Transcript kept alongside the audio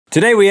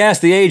Today we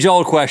ask the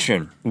age-old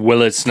question.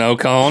 Will it snow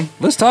cone?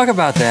 Let's talk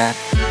about that.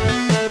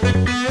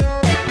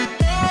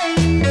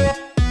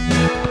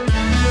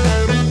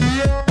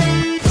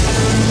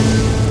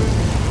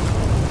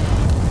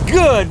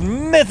 Good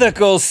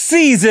mythical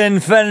season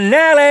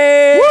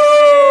finale!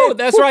 Woo!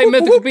 That's right,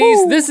 Mythical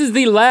Beasts. This is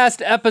the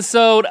last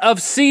episode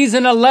of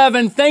season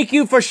 11. Thank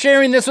you for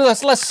sharing this with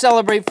us. Let's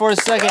celebrate for a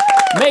second.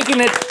 Making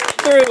it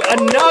through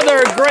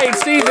another great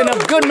season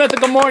of Good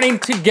Mythical Morning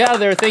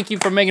together. Thank you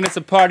for making us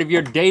a part of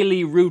your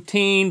daily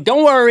routine.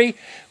 Don't worry,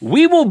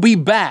 we will be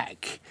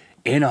back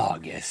in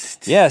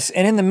August. Yes,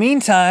 and in the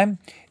meantime,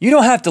 you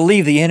don't have to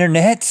leave the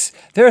internets.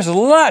 There's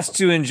lots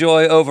to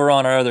enjoy over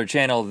on our other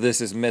channel, This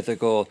is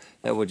Mythical,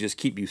 that will just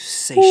keep you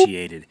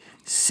satiated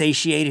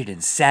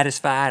and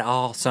satisfied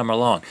all summer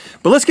long.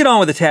 But let's get on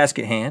with the task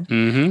at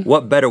hand.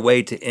 What better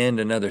way to end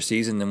another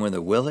season than with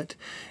a will it?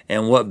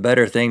 And what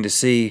better thing to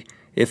see,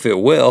 if it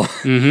will,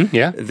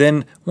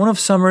 than one of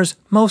summer's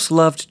most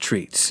loved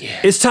treats. Yeah.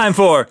 It's time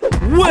for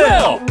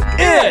Will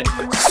It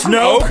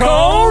Snow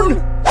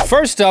Cone?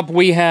 First up,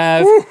 we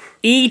have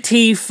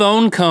E.T.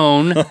 Phone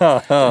Cone.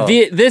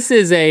 This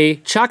is a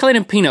chocolate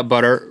and peanut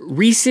butter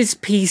Reese's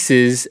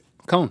Pieces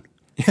cone.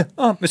 Yeah.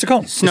 Oh, Mr.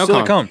 Cone. Snow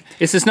cone.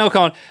 It's a snow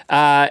cone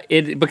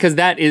because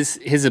that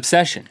is his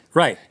obsession.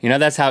 Right. You know,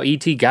 that's how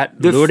E.T.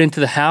 got lured into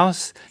the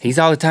house. He's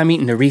all the time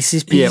eating the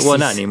Reese's Pieces. Yeah, well,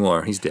 not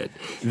anymore. He's dead.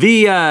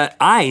 The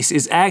ice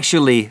is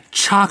actually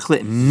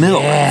chocolate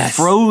milk. Yes.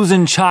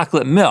 Frozen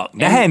chocolate milk.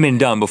 That hadn't been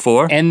done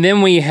before. And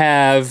then we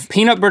have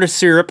peanut butter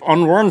syrup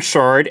on one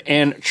side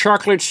and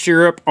chocolate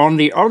syrup on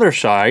the other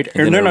side.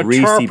 And then a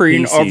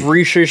topping of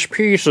Reese's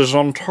Pieces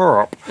on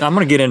top. I'm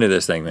going to get into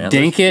this thing, man.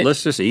 Dink it.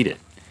 Let's just eat it.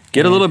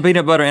 Get a little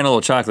peanut butter and a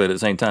little chocolate at the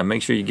same time.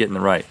 Make sure you're getting the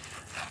right.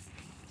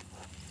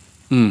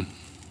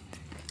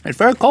 It's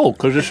very cold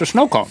because it's a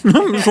snow cone.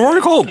 It's very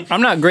cold.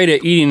 I'm not great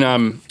at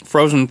eating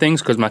frozen things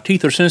because my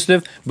teeth are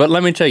sensitive, but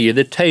let me tell you,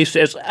 the taste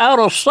is out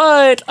of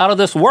sight, out of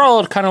this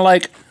world, kind of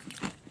like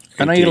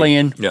an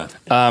alien. Yeah.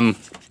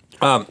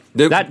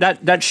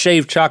 That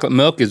shaved chocolate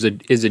milk is a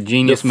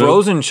genius move.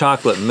 Frozen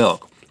chocolate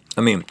milk.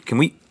 I mean,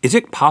 is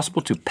it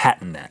possible to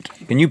patent that?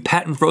 Can you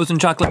patent frozen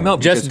chocolate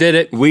milk? Just did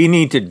it. We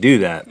need to do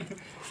that.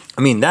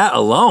 I mean, that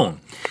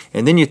alone.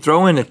 And then you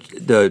throw in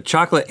the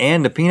chocolate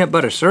and the peanut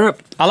butter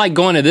syrup. I like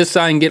going to this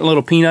side and getting a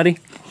little peanutty.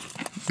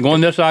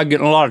 Going this side,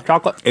 getting a lot of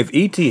chocolate. If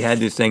E.T. had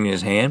this thing in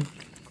his hand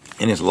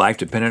and his life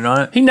depended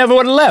on it. He never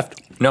would have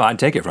left. No, I'd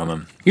take it from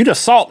him. You'd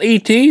assault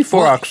E.T.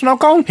 for a snow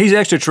cone? He's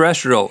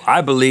extraterrestrial.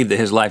 I believe that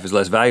his life is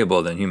less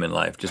valuable than human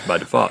life, just by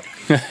default.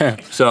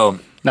 So...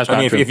 That's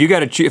not true.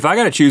 If I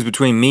got to choose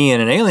between me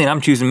and an alien,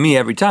 I'm choosing me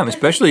every time,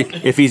 especially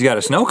if he's got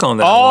a snow cone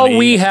that I want to eat. All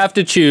we have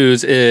to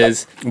choose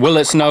is, will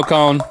it snow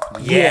cone?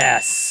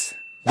 Yes.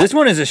 This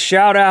one is a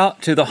shout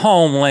out to the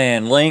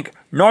homeland, Link,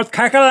 North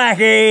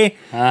Kakalaki.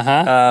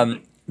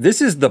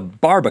 This is the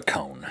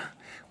barbacone.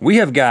 We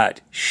have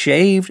got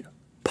shaved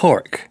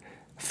pork,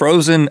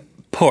 frozen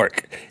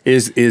pork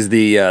is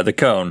the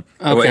cone.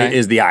 Okay.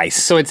 Is the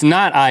ice. So it's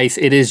not ice,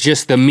 it is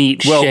just the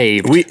meat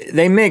shaved.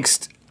 They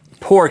mixed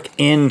pork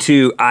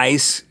into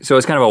ice, so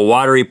it's kind of a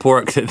watery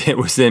pork that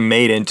was then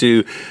made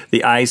into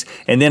the ice.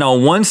 And then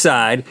on one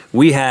side,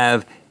 we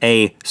have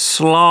a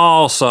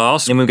slaw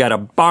sauce, and we've got a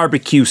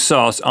barbecue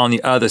sauce on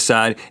the other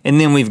side, and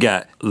then we've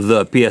got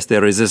the pièce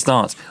de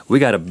résistance. We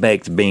got a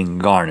baked bean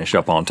garnish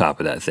up on top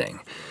of that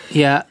thing.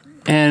 Yeah,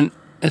 and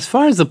as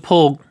far as the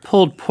pulled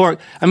pork,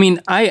 I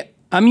mean,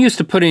 I'm used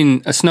to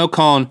putting a snow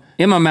cone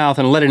in my mouth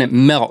and letting it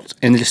melt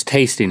and just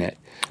tasting it.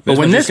 But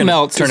when this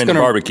melts, it's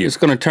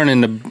going to turn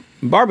into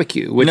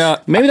barbecue, which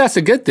maybe that's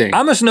a good thing.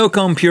 I'm a snow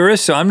cone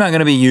purist, so I'm not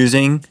going to be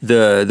using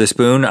the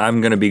spoon. I'm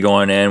going to be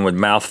going in with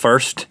mouth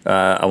first.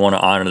 I want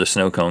to honor the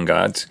snow cone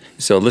gods.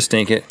 So let's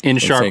dink it. In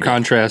sharp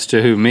contrast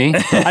to who, me?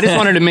 I just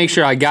wanted to make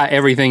sure I got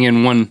everything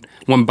in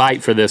one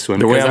bite for this one.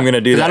 The way I'm going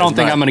to do that, I don't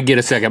think I'm going to get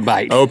a second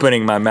bite.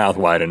 Opening my mouth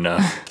wide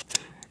enough.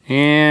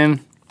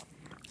 And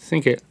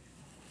sink it.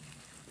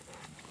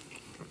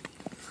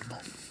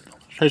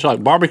 Tastes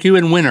like barbecue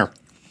in winter.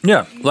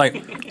 Yeah,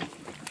 like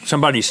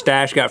somebody's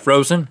stash got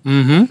frozen.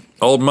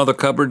 Old Mother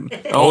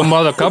Cupboard. Old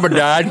Mother Cupboard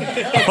died.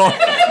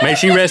 May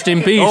she rest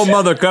in peace. Old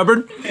Mother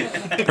Cupboard.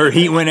 Her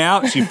heat went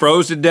out. She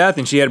froze to death,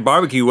 and she had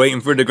barbecue waiting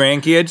for the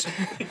grandkids.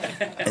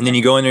 And then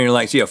you go in there and you're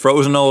like, see a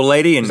frozen old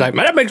lady, and it's like,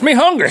 man, that makes me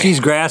hungry. She's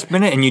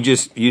grasping it, and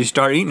you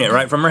start eating it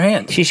right from her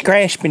hand. She's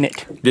grasping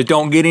it. Just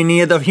don't get any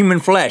of the human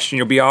flesh, and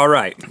you'll be all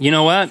right. You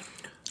know what?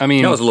 I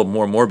mean, that was a little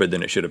more morbid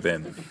than it should have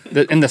been.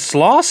 And the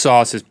slaw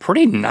sauce is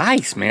pretty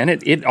nice, man.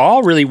 It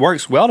all really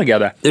works well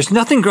together. There's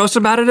nothing gross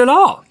about it at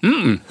all.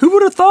 Who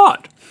would have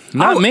thought?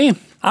 Not me.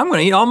 I'm going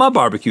to eat all my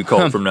barbecue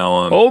cold from now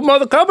on. Old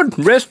Mother Cupboard,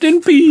 rest in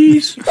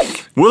peace.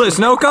 Will it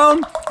snow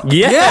cone?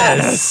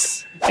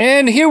 Yes.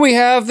 And here we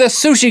have the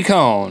sushi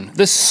cone,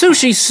 the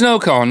sushi snow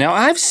cone. Now,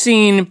 I've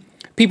seen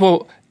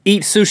people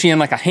eat sushi in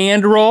like a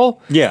hand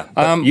roll.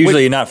 Yeah,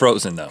 usually not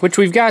frozen though. Which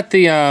we've got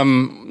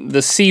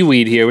the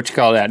seaweed here. What you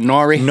call that?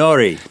 Nori?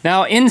 Nori.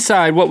 Now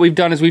inside, what we've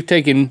done is we've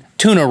taken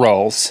tuna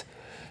rolls,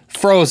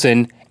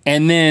 frozen,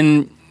 and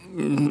then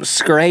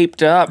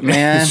scraped up,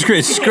 man.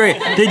 Scrape.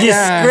 They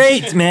just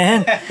scraped,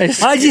 man.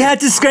 Why'd you have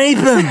to scrape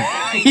them?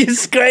 You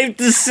scraped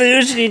the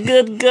sushi,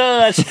 good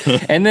gosh.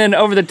 And then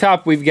over the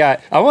top, we've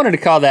got, I wanted to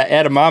call that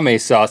edamame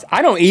sauce.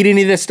 I don't eat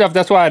any of this stuff.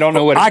 That's why I don't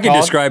know what it's called. I can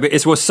describe it.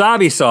 It's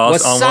wasabi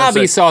sauce.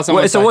 Wasabi sauce on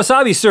one It's a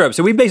wasabi syrup.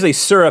 So we basically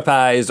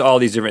syrupized all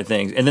these different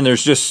things. And then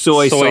there's just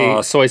soy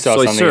sauce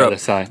on the other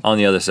side. On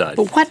the other side.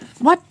 But what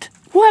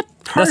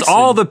person? That's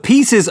all the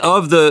pieces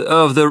of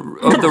the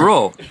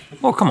roll.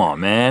 Oh, come on,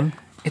 man.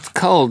 It's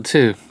cold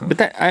too. But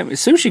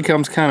sushi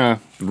comes kind of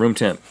room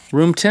temp.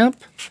 Room temp?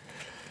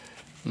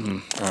 All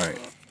right.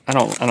 I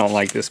don't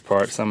like this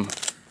part.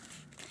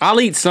 I'll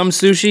eat some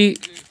sushi,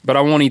 but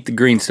I won't eat the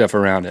green stuff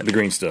around it. The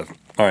green stuff.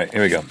 All right,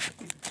 here we go.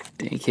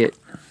 Dang it.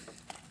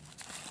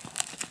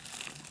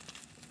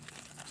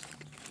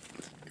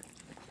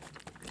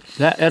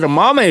 That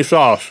edamame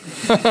sauce.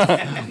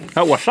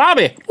 That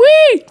wasabi.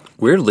 Whee!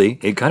 Weirdly,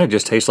 it kind of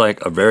just tastes like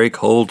a very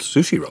cold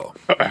sushi roll.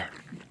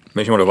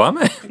 Makes you want to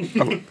vomit?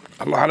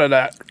 A lot of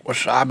that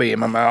wasabi in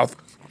my mouth.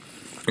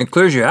 It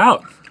clears you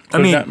out. I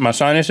mean, my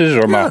sinuses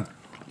or my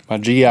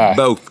GI?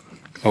 Both.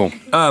 Oh.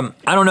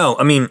 I don't know.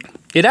 I mean,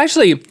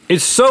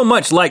 it's so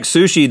much like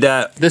sushi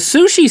that the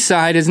sushi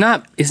side is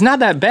not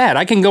that bad.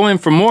 I can go in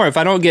for more if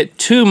I don't get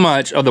too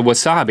much of the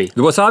wasabi.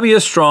 The wasabi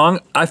is strong.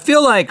 I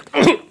feel like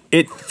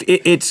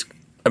it's.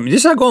 I mean,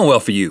 this is not going well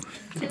for you.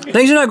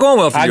 Things are not going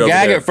well for you. I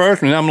gag it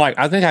first, and then I'm like,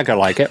 I think I could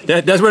like it.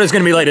 That's what it's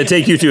going to be like to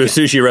take you to a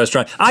sushi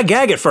restaurant. I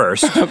gag it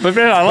first, but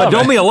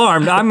don't be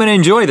alarmed. I'm going to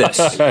enjoy this.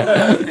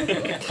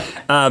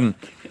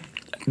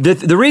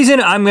 The reason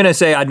I'm going to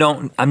say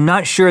I'm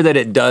not sure that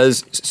it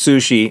does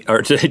sushi, or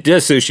it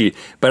does sushi,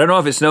 but I don't know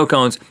if it's snow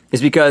cones,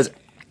 is because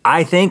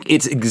I think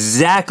it's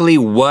exactly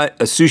what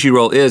a sushi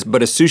roll is,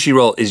 but a sushi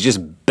roll is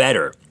just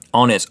better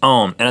on its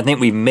own. And I think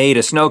we made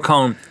a snow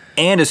cone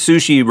and a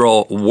sushi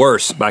roll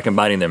worse by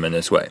combining them in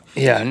this way.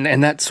 Yeah,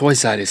 and that soy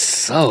side is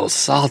so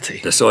salty.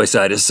 The soy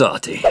side is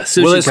salty.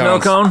 Will it snow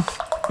cone?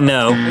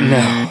 No.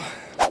 No.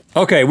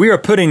 Okay, we are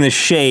putting the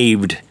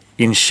shaved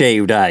in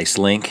shaved ice,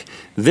 Link.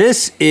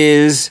 This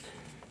is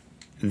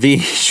the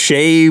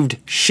shaved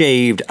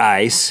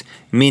ice,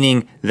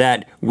 meaning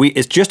that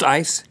it's just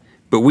ice,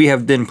 but we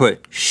have then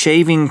put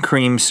shaving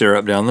cream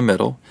syrup down the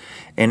middle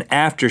and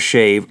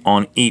aftershave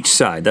on each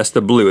side. That's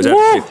the blue. Is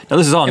aftershave. Now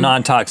this is all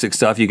non-toxic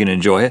stuff. You can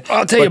enjoy it.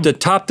 I'll tell you. To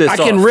top this off,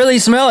 I can really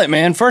smell it,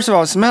 man. First of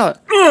all, smell it.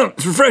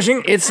 It's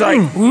refreshing. It's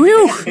like,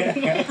 really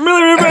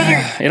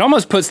refreshing. It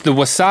almost puts the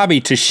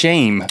wasabi to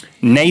shame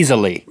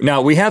nasally. Now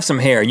we have some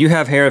hair. You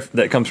have hair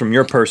that comes from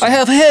your person. I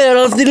have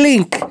hair of the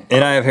Link.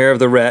 And I have hair of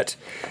the Rhett.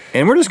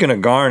 And we're just gonna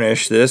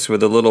garnish this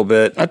with a little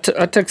bit. I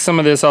took some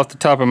of this off the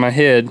top of my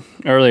head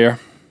earlier.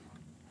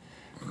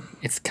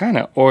 It's kind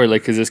of oily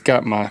because it's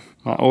got my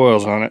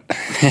oils on it.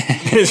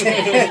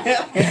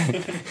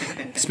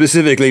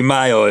 Specifically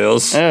my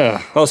oils.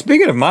 Ugh. Well,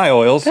 speaking of my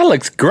oils. That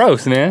looks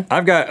gross, man.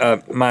 I've got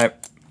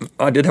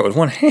I did that with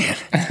one hand.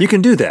 You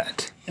can do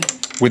that.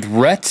 With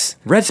Rhett's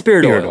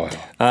spirit oil.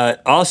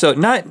 Also,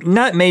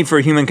 not made for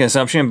human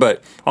consumption,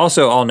 but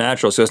also all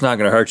natural, so it's not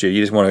going to hurt you.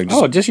 You just want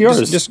to just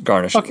yours. Just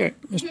garnish. Okay.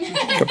 Just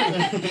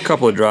a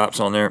couple of drops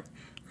on there.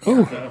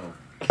 Ooh.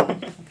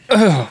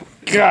 Oh,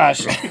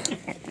 gosh.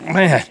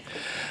 Man,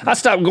 I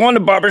stopped going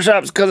to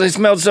barbershops because they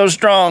smelled so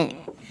strong.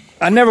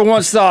 I never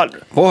once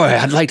thought, boy,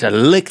 I'd like to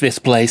lick this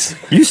place.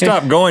 You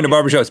stopped going to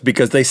barbershops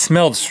because they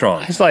smelled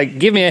strong. It's like,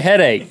 give me a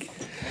headache.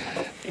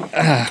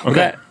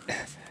 Okay.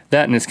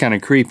 That and it's kind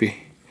of creepy.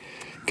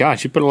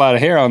 Gosh, you put a lot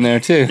of hair on there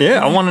too.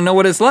 Yeah, I want to know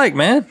what it's like,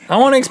 man. I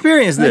want to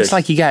experience this. It's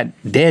like you got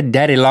dead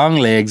daddy long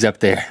legs up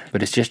there,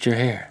 but it's just your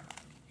hair.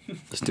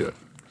 Let's do it.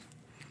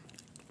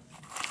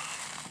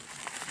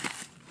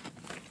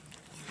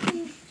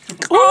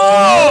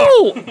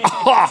 Oh!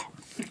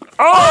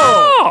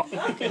 Oh!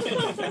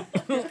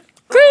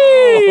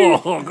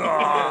 Oh,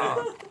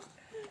 God.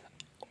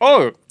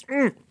 Oh.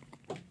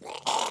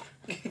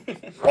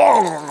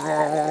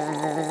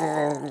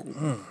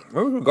 Maybe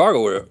we can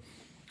gargle with it.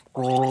 I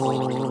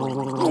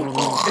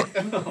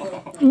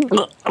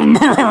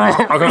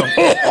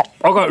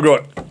can't do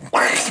it.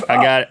 I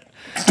got it.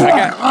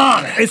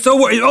 It's so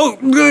weird. Oh,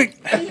 good.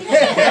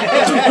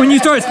 When you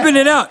start spitting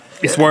it out.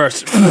 It's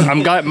worse.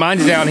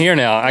 Mine's down here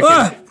now.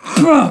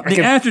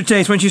 The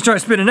aftertaste when you start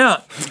spitting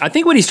out. I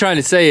think what he's trying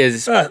to say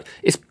is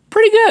it's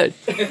pretty good.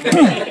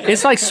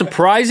 It's like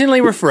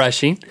surprisingly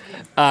refreshing.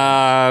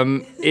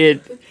 Once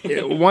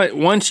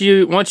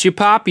you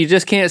pop, you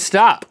just can't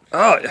stop.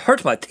 Oh, it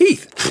hurts my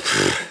teeth.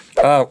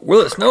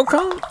 Will it snow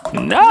cone?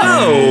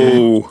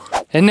 No.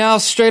 And now,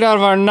 straight out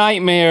of our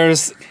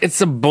nightmares,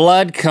 it's a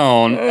blood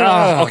cone.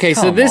 Okay,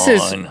 so this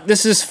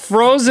is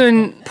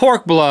frozen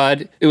pork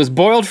blood. It was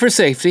boiled for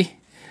safety,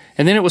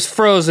 and then it was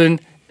frozen,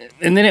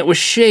 and then it was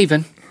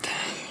shaven,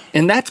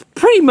 and that's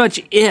pretty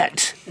much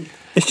it.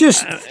 It's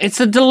just... It's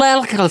a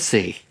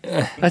delicacy.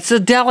 It's a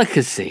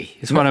delicacy,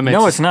 is what I meant.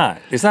 No, it's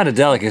not. It's not a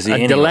delicacy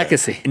anywhere.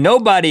 Delicacy.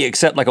 Nobody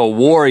except like a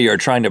warrior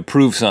trying to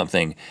prove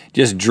something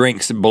just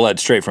drinks blood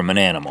straight from an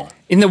animal.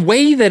 In the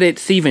way that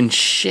it's even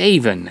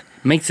shaven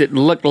makes it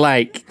look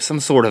like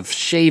some sort of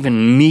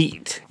shaven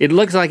meat. It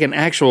looks like an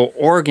actual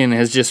organ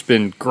has just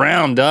been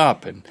ground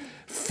up and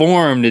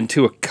formed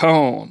into a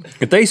cone.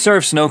 If they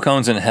serve snow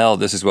cones in hell,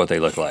 this is what they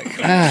look like.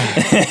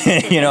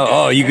 You know,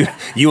 oh, you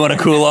want to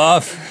cool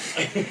off?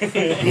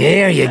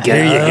 There you go.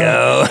 There you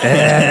go.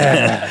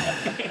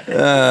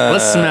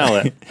 Let's smell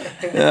it.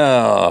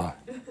 Oh.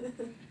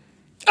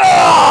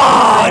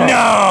 Oh,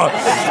 no!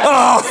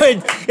 Oh,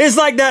 it's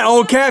like that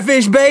old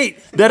catfish bait,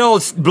 that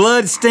old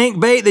blood stink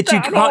bait that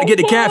you get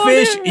the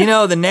catfish, you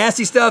know, the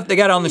nasty stuff they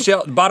got on the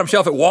shelf, bottom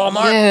shelf at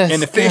Walmart in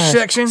the fish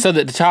section. So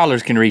that the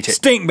toddlers can reach it.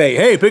 Stink bait.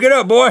 Hey, pick it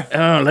up, boy.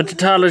 Oh, let the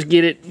toddlers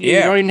get it. You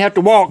Yeah. don't even have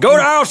to walk. Go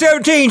to aisle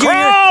 17, Junior.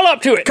 Crawl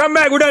up to it. Come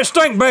back with that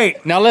stink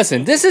bait. Now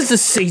listen, this is the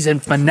season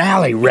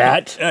finale,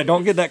 Rhett.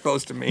 Don't get that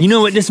close to me. You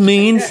know what this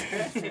means?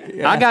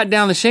 I got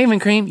down the shaving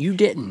cream, you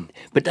didn't.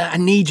 But I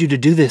need you to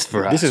do this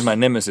for us. This is my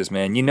nemesis,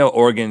 man. You know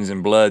organs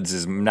and bloods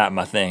is not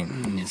my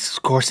thing. It's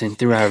coursing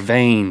through our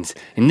veins,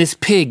 and this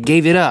pig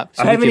gave it up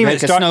so I we haven't could even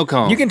make a snow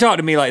cone. You can talk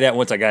to me like that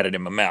once I got it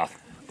in my mouth.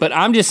 But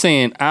I'm just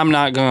saying, I'm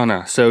not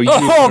gonna. So you.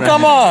 Oh,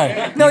 come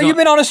on! No, you've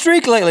been on a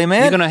streak lately,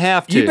 man. You're gonna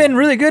have to. You've been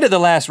really good at the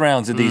last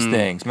rounds of these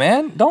things,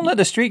 man. Don't let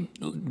the streak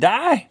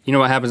die. You know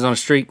what happens on a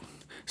streak?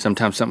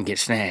 Sometimes something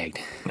gets snagged.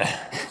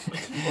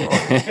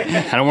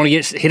 I don't want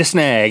to hit a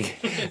snag,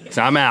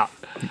 so I'm out.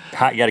 You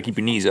got to keep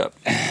your knees up.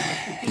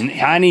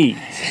 High knees.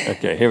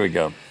 Okay, here we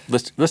go.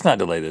 Let's not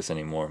delay this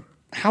anymore.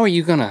 How are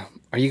you gonna?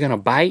 Are you gonna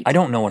bite? I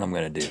don't know what I'm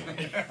gonna do,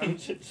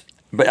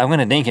 but I'm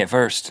gonna dink it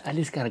first. I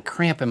just got a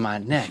cramp in my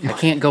neck. I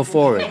can't go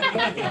forward.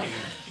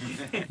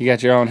 You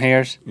got your own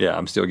hairs? Yeah,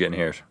 I'm still getting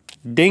hairs.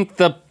 Dink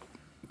the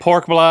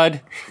pork blood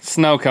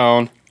snow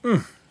cone.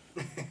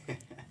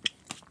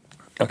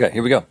 Okay,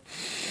 here we go.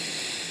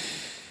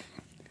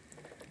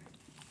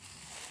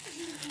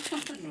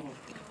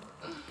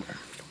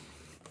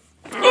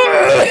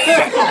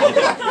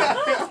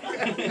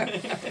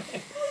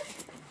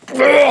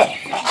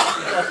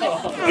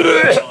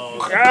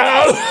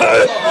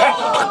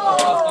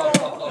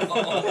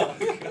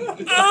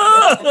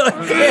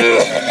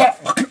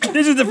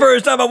 This is the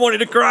first time I wanted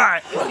to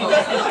cry.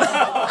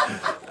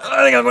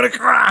 I think I'm gonna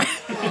cry.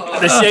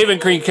 The shaving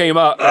cream came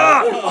up.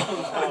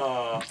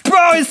 Bro,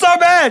 it's so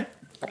bad.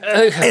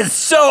 It's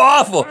so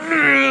awful.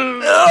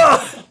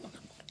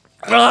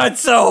 Oh, it's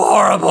so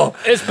horrible.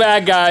 It's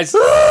bad, guys.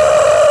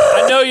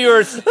 I know you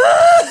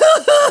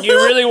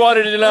really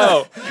wanted to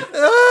know.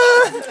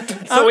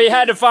 So we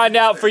had to find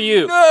out for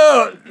you.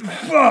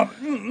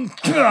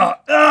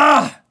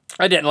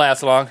 I didn't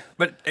last long.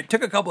 But it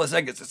took a couple of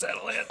seconds to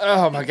settle in.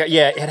 Oh my god!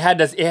 Yeah, it had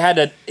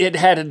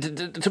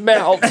to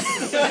melt.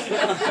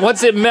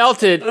 Once it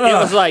melted, it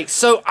was like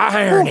so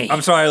irony.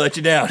 I'm sorry I let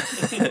you down.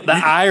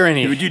 The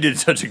irony. You did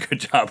such a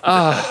good job.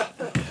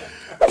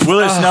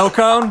 Will it snow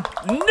cone?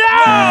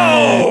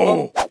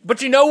 No!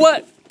 But you know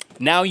what?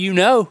 Now you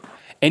know.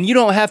 And you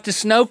don't have to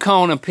snow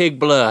cone a pig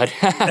blood.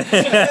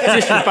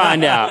 Just to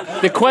find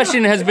out. The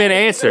question has been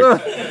answered.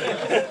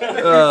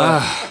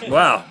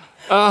 Wow.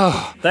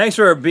 Thanks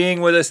for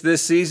being with us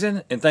this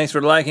season, and thanks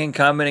for liking,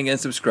 commenting, and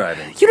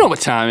subscribing. You know what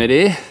time it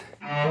is.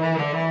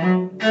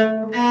 I'm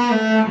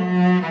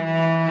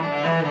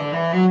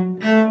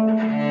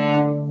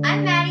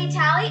Maddie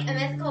Talley, a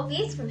mythical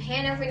beast from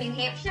Hanover, New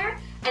Hampshire,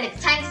 and it's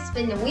time to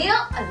spin the wheel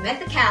of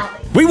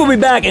mythicality. We will be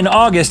back in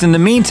August. In the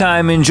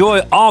meantime,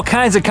 enjoy all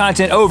kinds of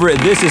content over at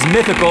This Is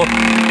Mythical.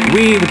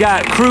 We've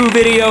got crew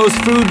videos,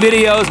 food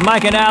videos,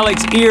 Mike and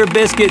Alex, ear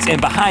biscuits, and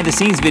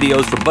behind-the-scenes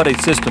videos for Buddy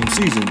System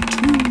Season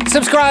 2.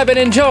 Subscribe and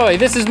enjoy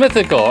This Is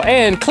Mythical,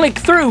 and click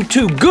through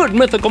to Good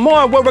Mythical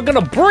More, where we're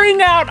gonna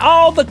bring out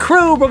all the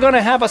crew. We're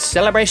gonna have a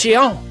celebration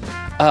of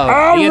the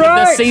end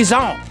of the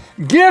season.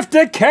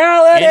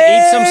 Gift-a-cality! And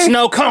eat some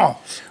snow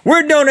cones.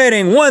 We're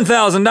donating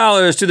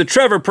 $1,000 to the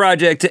Trevor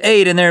Project to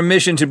aid in their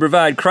mission to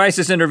provide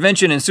crisis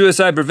intervention and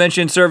suicide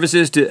prevention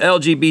services to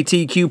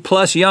LGBTQ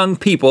plus young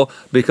people.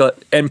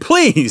 And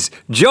please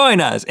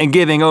join us in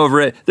giving over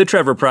at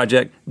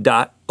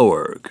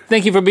thetrevorproject.org.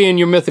 Thank you for being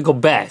your mythical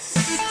best.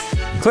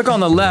 Click on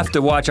the left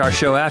to watch our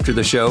show after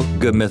the show,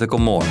 Good Mythical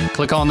More.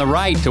 Click on the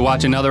right to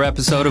watch another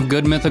episode of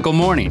Good Mythical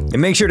Morning.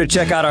 And make sure to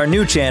check out our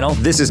new channel,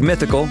 This Is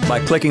Mythical, by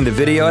clicking the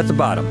video at the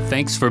bottom.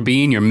 Thanks for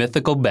being your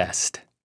mythical best.